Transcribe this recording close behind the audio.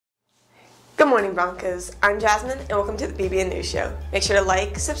Good morning, Broncos. I'm Jasmine, and welcome to the BBN News Show. Make sure to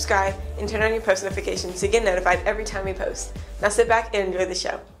like, subscribe, and turn on your post notifications to get notified every time we post. Now sit back and enjoy the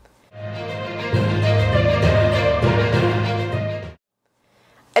show.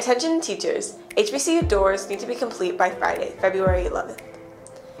 Attention teachers, HBCU doors need to be complete by Friday, February 11th.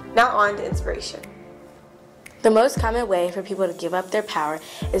 Now on to inspiration. The most common way for people to give up their power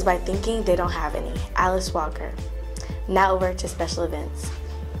is by thinking they don't have any. Alice Walker. Now over to special events.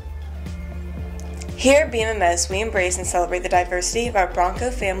 Here at BMMS, we embrace and celebrate the diversity of our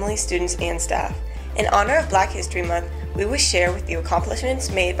Bronco family, students, and staff. In honor of Black History Month, we will share with you accomplishments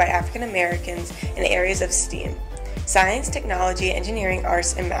made by African Americans in the areas of STEAM: science, technology, engineering,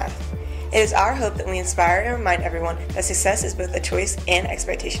 arts, and math. It is our hope that we inspire and remind everyone that success is both a choice and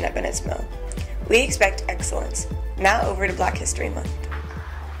expectation at Bennett's Mill. We expect excellence. Now over to Black History Month.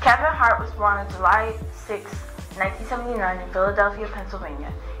 Kevin Hart was born on July 6, 1979 in Philadelphia,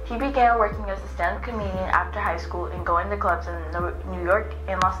 Pennsylvania. He began working as a stand-up comedian after high school and going to clubs in New York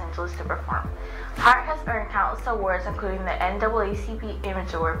and Los Angeles to perform. Hart has earned countless awards, including the NAACP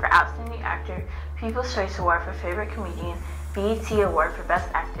Image Award for Outstanding Actor, People's Choice Award for Favorite Comedian, BET Award for Best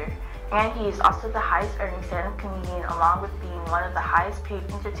Actor, and he is also the highest earning stand-up comedian, along with being one of the highest paid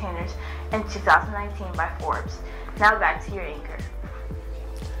entertainers in 2019 by Forbes. Now back to your anchor.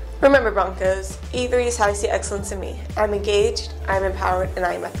 Remember, Broncos, E3 is how I see excellence in me. I'm engaged, I'm empowered, and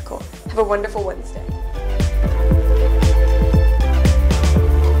I am ethical. Have a wonderful Wednesday.